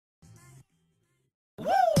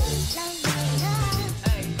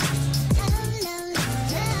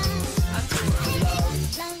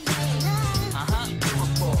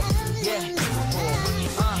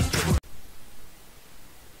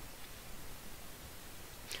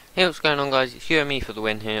Hey, what's going on, guys? It's you and me for the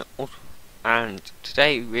win here, and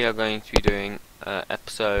today we are going to be doing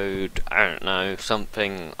episode, I don't know,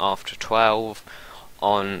 something after 12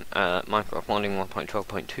 on Minecraft Modding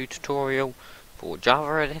 1.12.2 tutorial for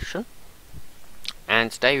Java Edition.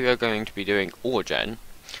 And today we are going to be doing Oregen,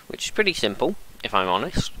 which is pretty simple, if I'm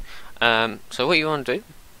honest. So what you want to do,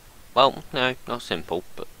 well, no, not simple,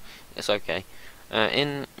 but it's okay.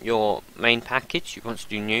 In your main package, you want to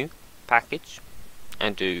do new package,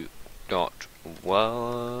 and do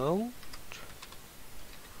 .world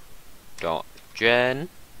 .gen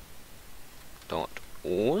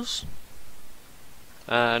 .ors.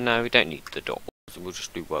 No, we don't need the .ors, we'll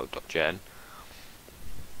just do world.gen.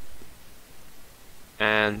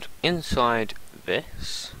 And inside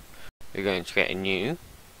this, we're going to get a new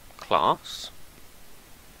class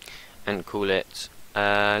and call it,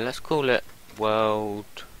 let's call it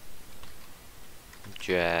world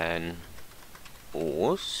gen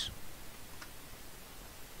ors.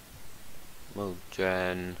 World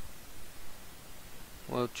gen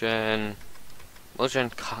no.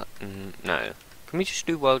 Can we just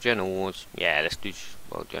do world gen ors? Yeah, let's do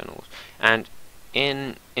world gen ors. And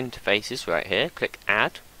in interfaces right here, click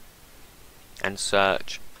add and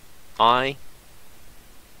search iWorld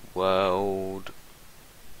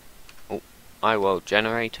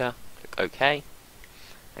generator. Click OK,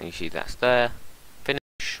 and you see that's there.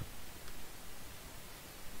 Finish.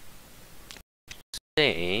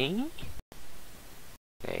 See,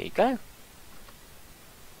 there you go.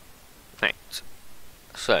 Right.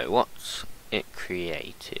 So what's it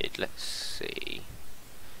created? Let's see.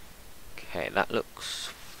 Okay, that looks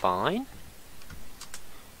fine.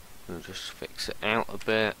 We'll just fix it out a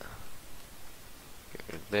bit. Get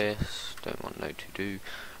rid of this. Don't want no to do.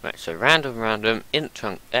 Right, so random, int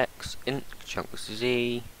chunk x, int chunk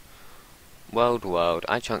z, world,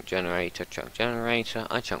 I chunk generator,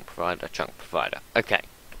 I chunk provider. Okay.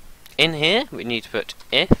 In here we need to put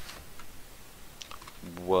if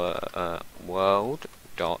world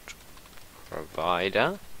dot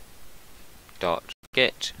provider dot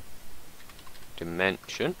get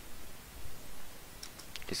dimension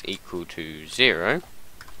is equal to 0,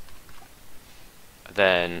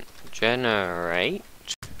 then generate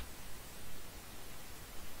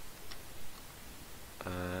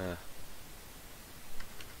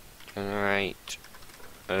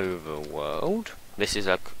overworld. This is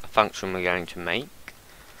a function we're going to make.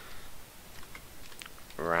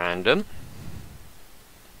 Random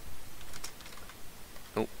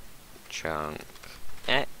chunk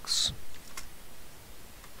x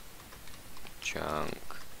chunk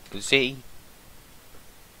z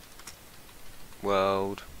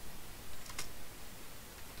world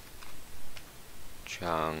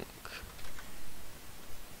chunk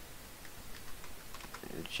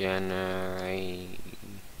generator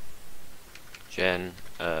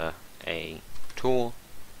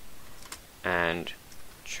and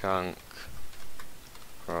chunk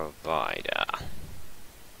provider,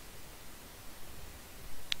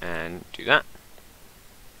 and do that.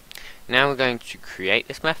 Now we're going to create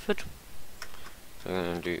this method. So we're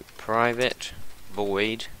going to do private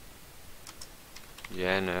void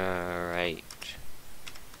generate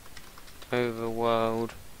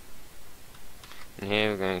overworld, and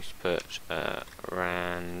here we're going to put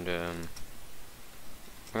random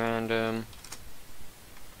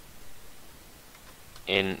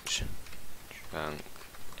int chunk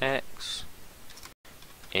x,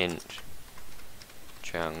 int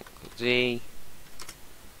chunk z,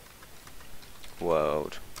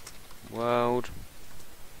 world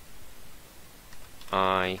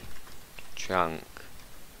I chunk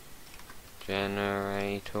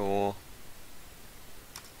generator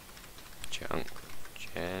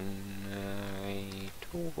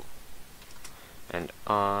and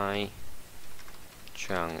I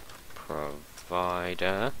chunk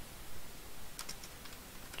provider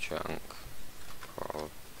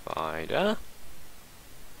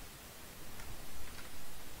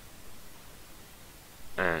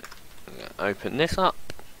and I'm going to open this up,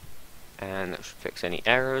 and that should fix any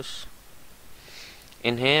errors.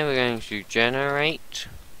 In here we're going to generate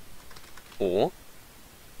or,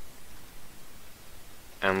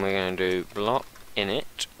 and we're going to do block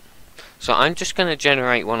init. So I'm just going to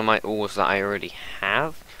generate one of my ores that I already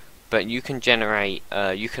have, but you can generate,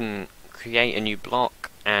 you can create a new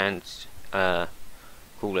block and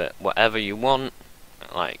call it whatever you want,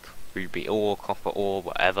 like ruby ore, copper ore,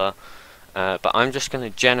 whatever. But I'm just going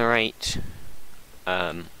to generate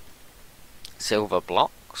silver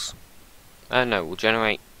blocks. No, we'll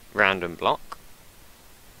generate random block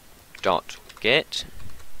dot get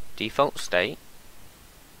default state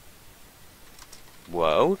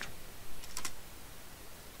world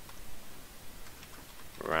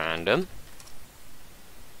random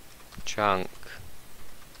chunk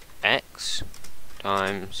x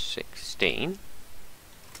times 16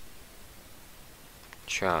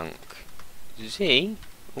 chunk z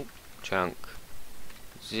chunk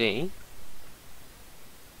z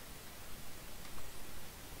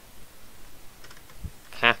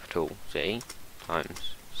capital Z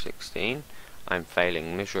times 16. I'm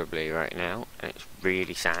failing miserably right now, and it's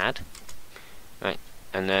really sad. Right,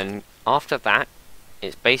 and then after that,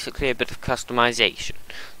 it's basically a bit of customization.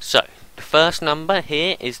 So, the first number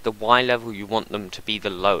here is the Y level you want them to be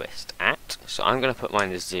the lowest at. So I'm going to put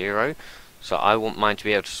mine as 0. So I want mine to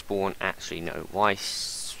be able to spawn, actually no,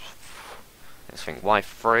 let's think,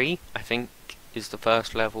 Y3, I think, is the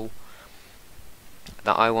first level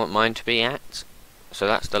that I want mine to be at. So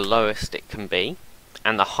that's the lowest it can be.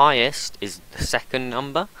 And the highest is the second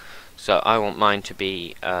number. So I want mine to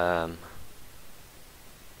be, I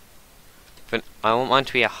want mine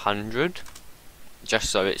to be 100. Just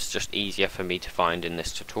so it's just easier for me to find in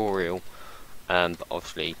this tutorial. But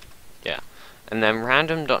obviously, yeah. And then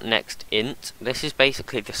random.nextInt, this is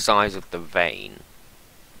basically the size of the vein.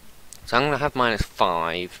 So I'm going to have mine as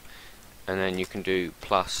 5, and then you can do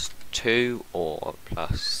 +2 or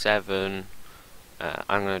 +7.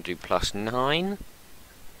 I'm going to do +9.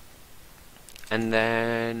 And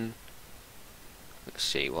then, let's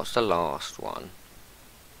see, what's the last one?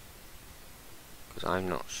 Because I'm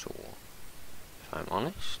not sure, if I'm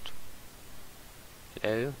honest.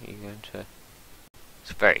 Hello, are you going to...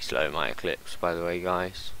 It's very slow, my Eclipse, by the way,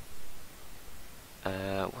 guys.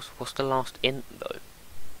 What's the last int, though?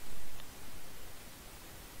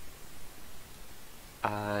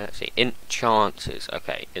 Let's see, int chances.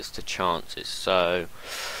 Okay, it's the chances. So,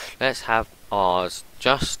 let's have ours,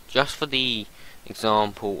 just for the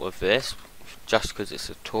example of this, just because it's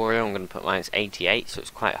a tutorial, I'm going to put mine as 88, so it's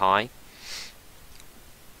quite high.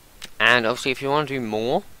 And obviously, if you want to do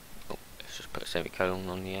more, let's just put a semicolon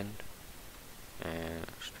on the end. And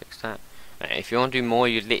let's fix that. If you want to do more,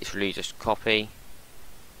 you literally just copy,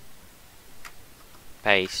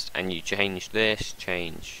 paste, and you change this,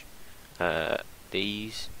 change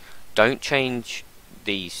these. Don't change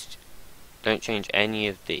these. Don't change any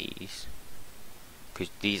of these, because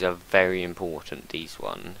these are very important, these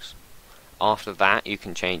ones. After that, you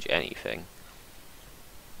can change anything.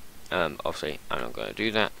 Obviously, I'm not going to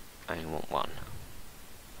do that. I only want one.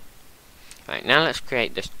 Right, now let's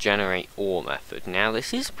create this generate ore method. Now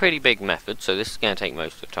this is a pretty big method, so this is going to take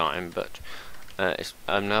most of the time, but it's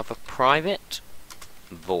another private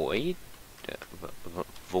void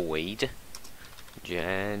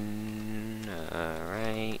generate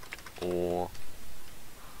ore.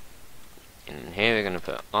 And here we're going to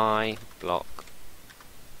put I block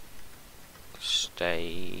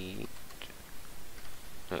state.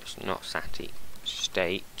 No, it's not sati.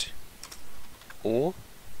 State or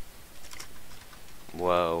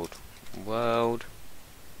world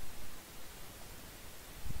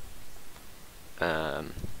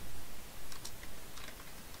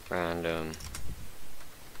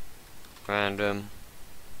random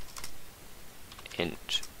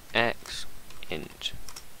int x int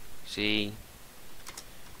z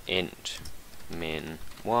int min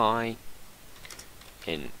y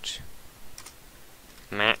int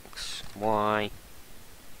max y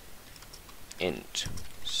int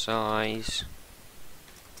size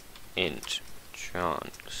int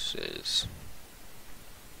chances,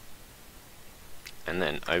 and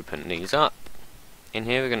then open these up. In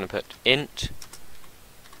here we're going to put int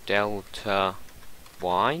delta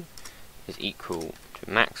y is equal to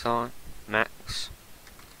max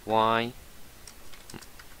y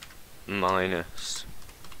minus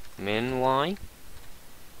min y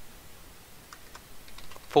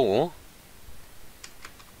for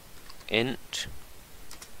int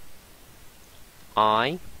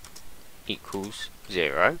I equals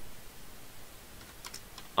 0.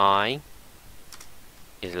 I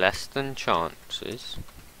is less than chances.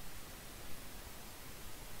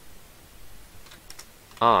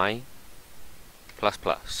 I plus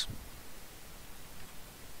plus.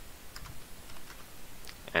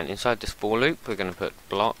 And inside this for loop we're going to put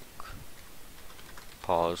block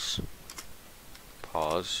pos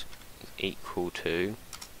is equal to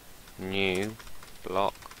new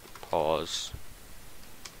block pos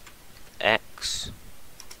x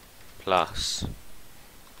plus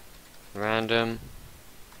random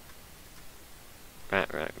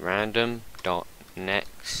dot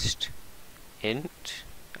next int,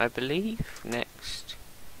 I believe. Next,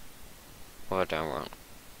 what have I done wrong?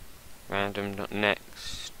 Random dot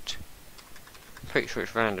next. I'm pretty sure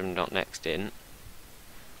it's random dot next int.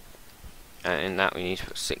 and in that we need to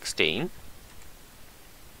put 16,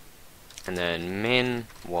 and then min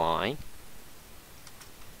y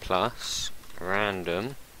plus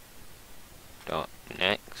random dot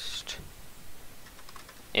next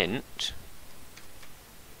int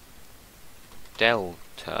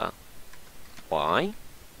delta y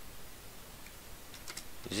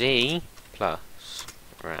z plus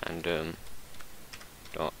random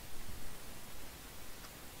dot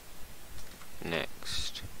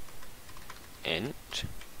next int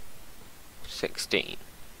 16.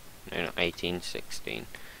 No, not 18, 16.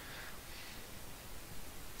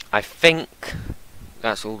 I think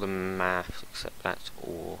that's all the maths, except that's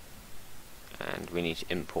all. And we need to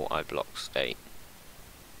import iBlock state.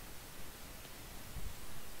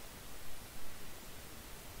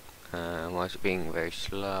 Why is it being very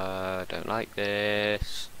slow? I don't like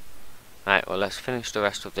this. Right, well, let's finish the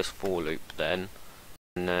rest of this for loop then.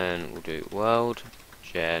 And then we'll do world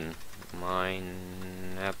gen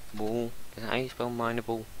mineable. Is that how you spell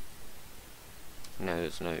mineable? No,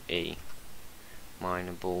 there's no E.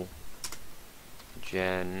 Mineable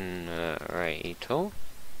generator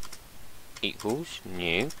equals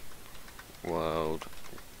new world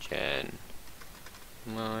gen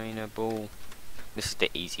mineable. This is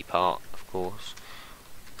the easy part, of course.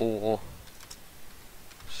 Or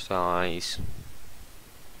size.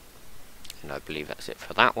 And I believe that's it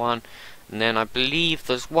for that one. And then I believe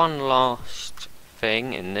there's one last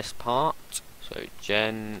thing in this part. So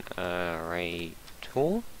generator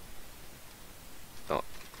dot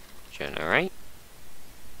generate,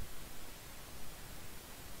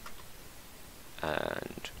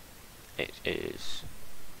 and it is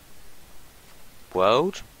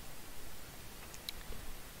world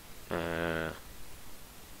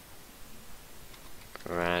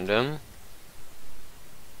random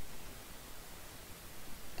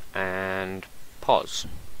and pos,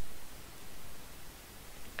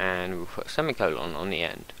 and we'll put a semicolon on the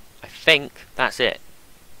end. I think that's it.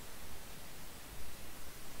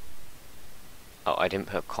 Oh, I didn't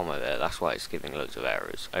put a comma there, that's why it's giving loads of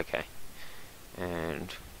errors. Okay.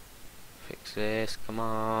 And fix this, come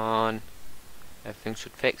on. Everything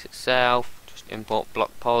should fix itself. Just import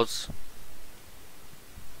block pos.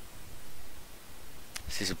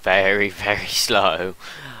 This is very, very slow.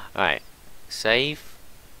 Alright, save.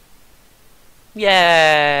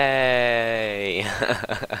 Yay!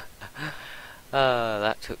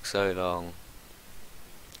 That took so long.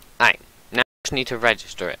 Alright, now we just need to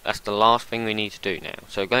register it. That's the last thing we need to do now.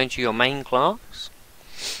 So go into your main class,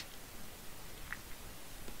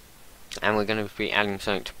 and we're going to be adding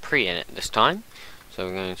something to pre-init this time. So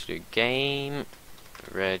we're going to do game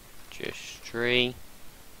registry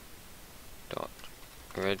dot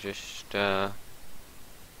register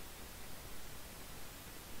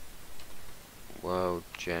world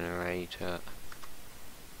generator.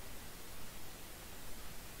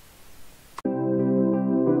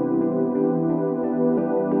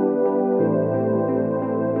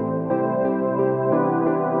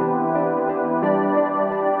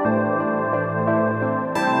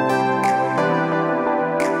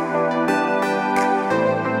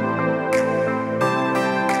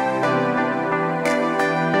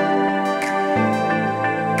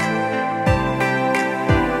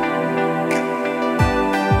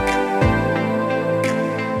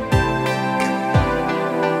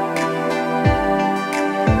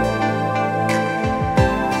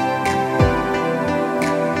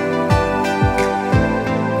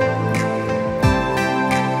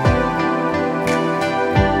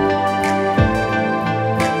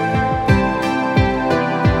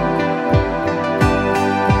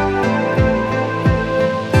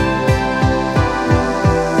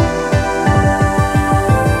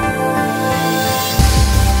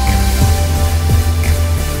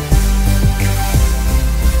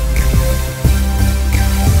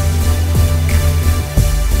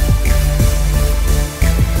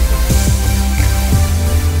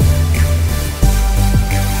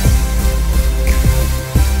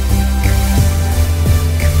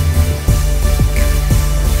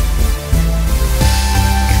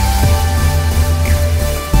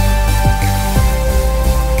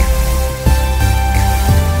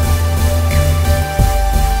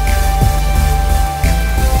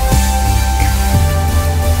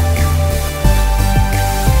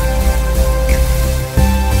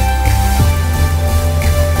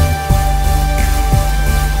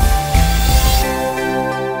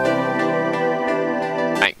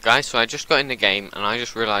 Guys, so I just got in the game and I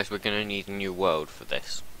just realised we're going to need a new world for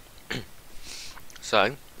this.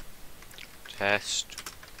 So, test,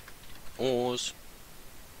 ors,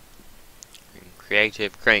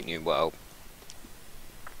 creative, create new world.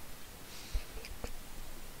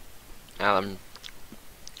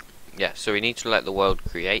 Yeah, so we need to let the world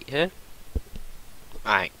create here.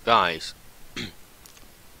 Alright, guys.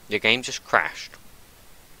 The game just crashed.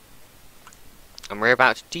 And we're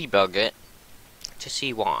about to debug it to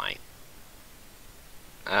see why.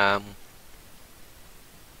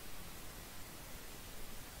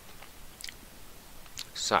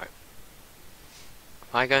 So,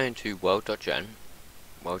 if I go into world.gen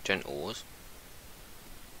ores.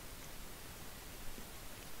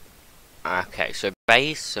 Okay, so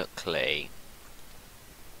basically,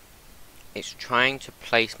 it's trying to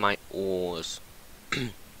place my ores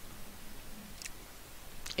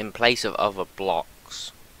in place of other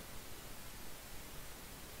blocks.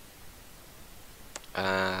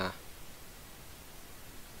 So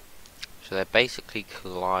they're basically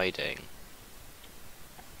colliding.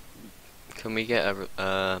 Can we get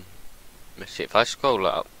a let's see if I scroll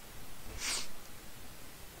up.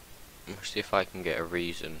 Let's see if I can get a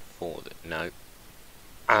reason for that. No.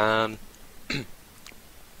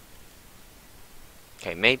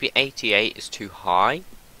 Okay, maybe 88 is too high.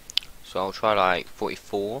 So I'll try like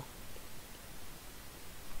 44.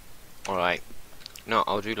 Alright. No,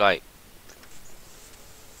 I'll do like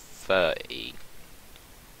 30.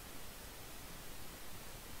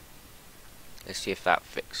 Let's see if that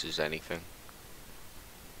fixes anything.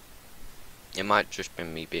 It might just be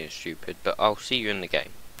me being stupid, but I'll see you in the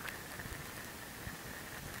game.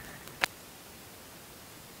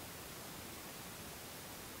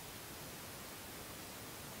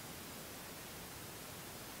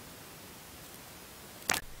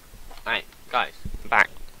 Alright, guys, I'm back.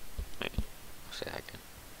 Wait, I'll say that again.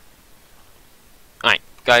 Alright,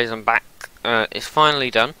 guys, I'm back. It's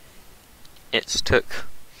finally done. It's took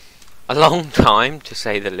a long time, to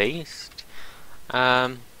say the least.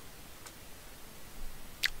 I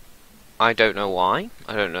don't know why.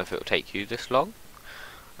 I don't know if it'll take you this long.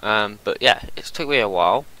 But yeah, it's took me a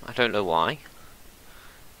while. I don't know why.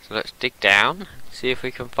 So let's dig down, see if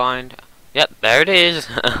we can find... Yep, there it is!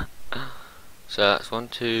 So that's 1,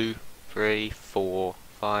 2, 3, 4,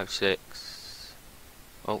 5, 6...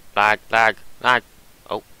 Oh, lag.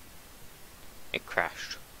 Oh, it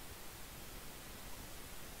crashed.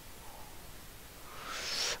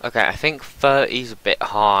 Okay, I think 30 is a bit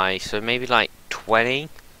high, so maybe like 20.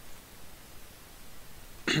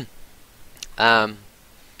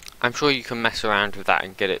 I'm sure you can mess around with that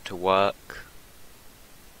and get it to work.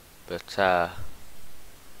 But,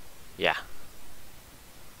 yeah.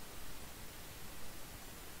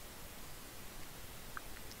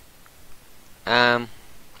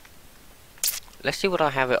 Let's see what I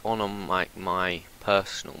have it on my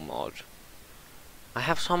personal mod. I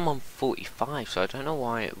have some on 45, so I don't know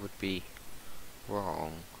why it would be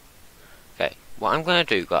wrong. Okay, what I'm going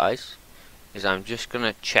to do, guys, is I'm just going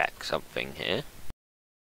to check something here.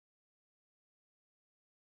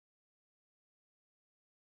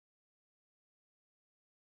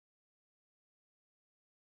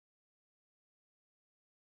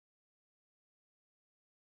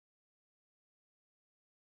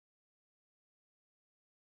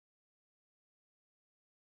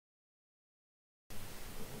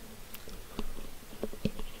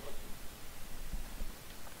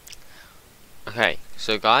 Okay,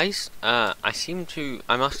 so guys, I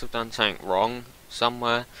must have done something wrong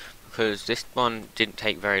somewhere, because this one didn't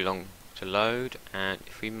take very long to load, and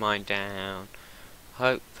if we mine down,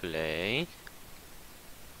 hopefully,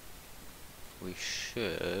 we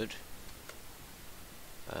should,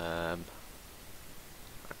 first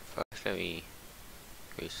let me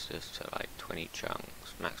increase this to like 20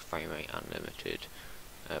 chunks, max frame rate unlimited,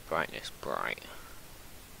 brightness bright.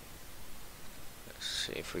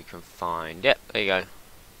 See if we can find... Yep, there you go.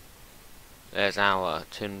 There's our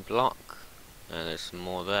tin block. And there's some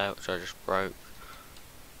more there, which I just broke.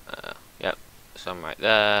 Yep, some right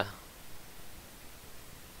there.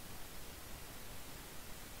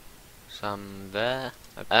 Some there.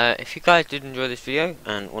 If you guys did enjoy this video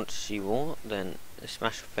and want to see more, then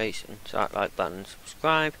smash the face and that like button and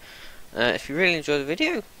subscribe. If you really enjoyed the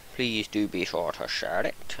video, please do be sure to share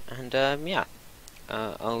it. And yeah.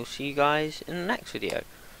 I'll see you guys in the next video.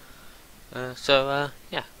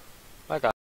 Yeah, bye guys.